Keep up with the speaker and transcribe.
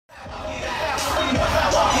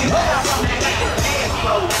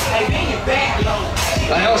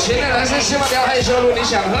来哦，前面男生千万不要害羞，如果你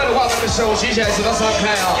想喝的话，把你的手举起来，手都张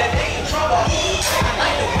开啊。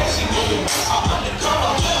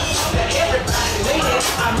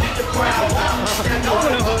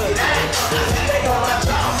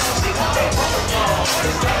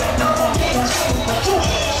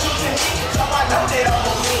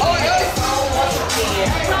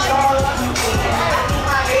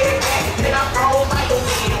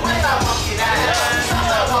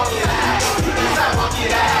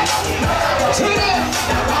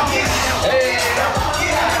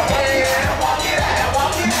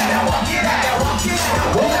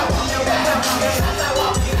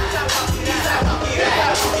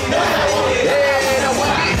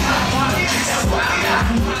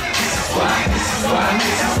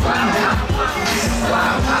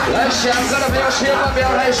来，想喝的朋友千万不要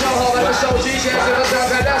害羞，好，把你的手举起来，手都张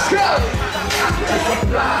开 ，Let's go！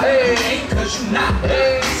 Hey, hey, this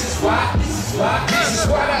is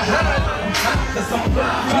why I had. Cause I'm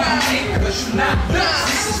blind, cause you're not.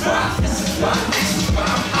 This is why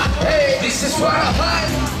I'm hot. Hey, this is why I'm hot.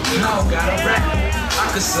 I don't gotta rap.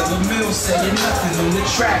 I could sell a meal, saying nothing on the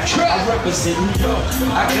track. I represent New York,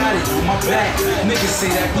 I got it on my back. Niggas say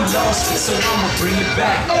that we lost it, so I'ma bring it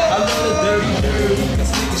back. I love the dirty,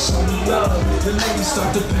 cause niggas show me love. The ladies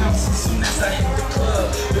start to bounce as soon as I hit the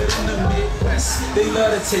club. But in the Midwest, they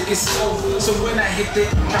love to take it slow. So when I hit it,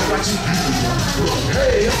 I watch you.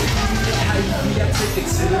 Hey, how you be? I take it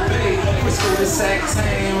to the bay. Let's go to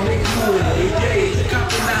Sacktown, they cool every day.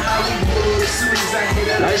 Copping the Hollywood as soon as I hit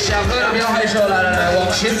it. 来，想喝的不要害羞，来来来，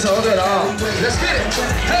往前走，对了啊 ，Let's get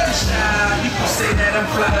it。People say that I'm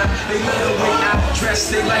fly, they love the way I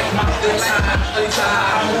dress, they like my attire.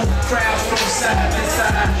 I move crowds from side to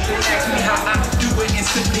side. They ask me how I do it,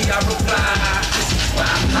 instantly I reply. This is why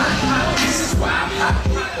I'm hot. This is why I'm hot.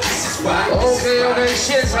 This is why. OK，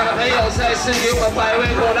 现场的朋友再次给我们百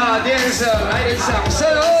位广大电视来点掌声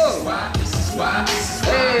哦！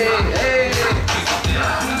哎。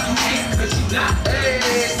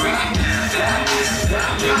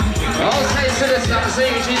然后再次的掌声与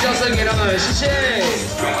尖叫声给他们，谢谢。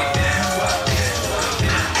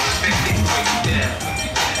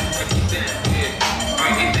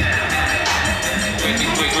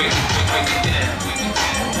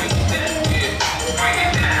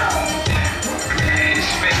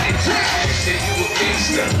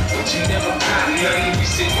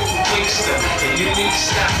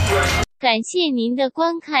感谢您的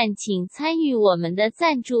观看，请参与我们的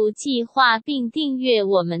赞助计划并订阅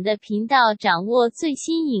我们的频道，掌握最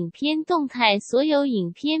新影片动态。所有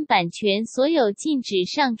影片版权所有禁止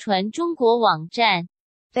上传中国网站。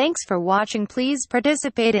Thanks for watching. Please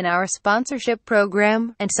participate in our sponsorship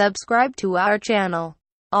program and subscribe to our channel.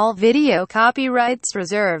 All video copyrights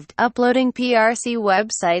reserved. Uploading PRC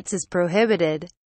websites is prohibited.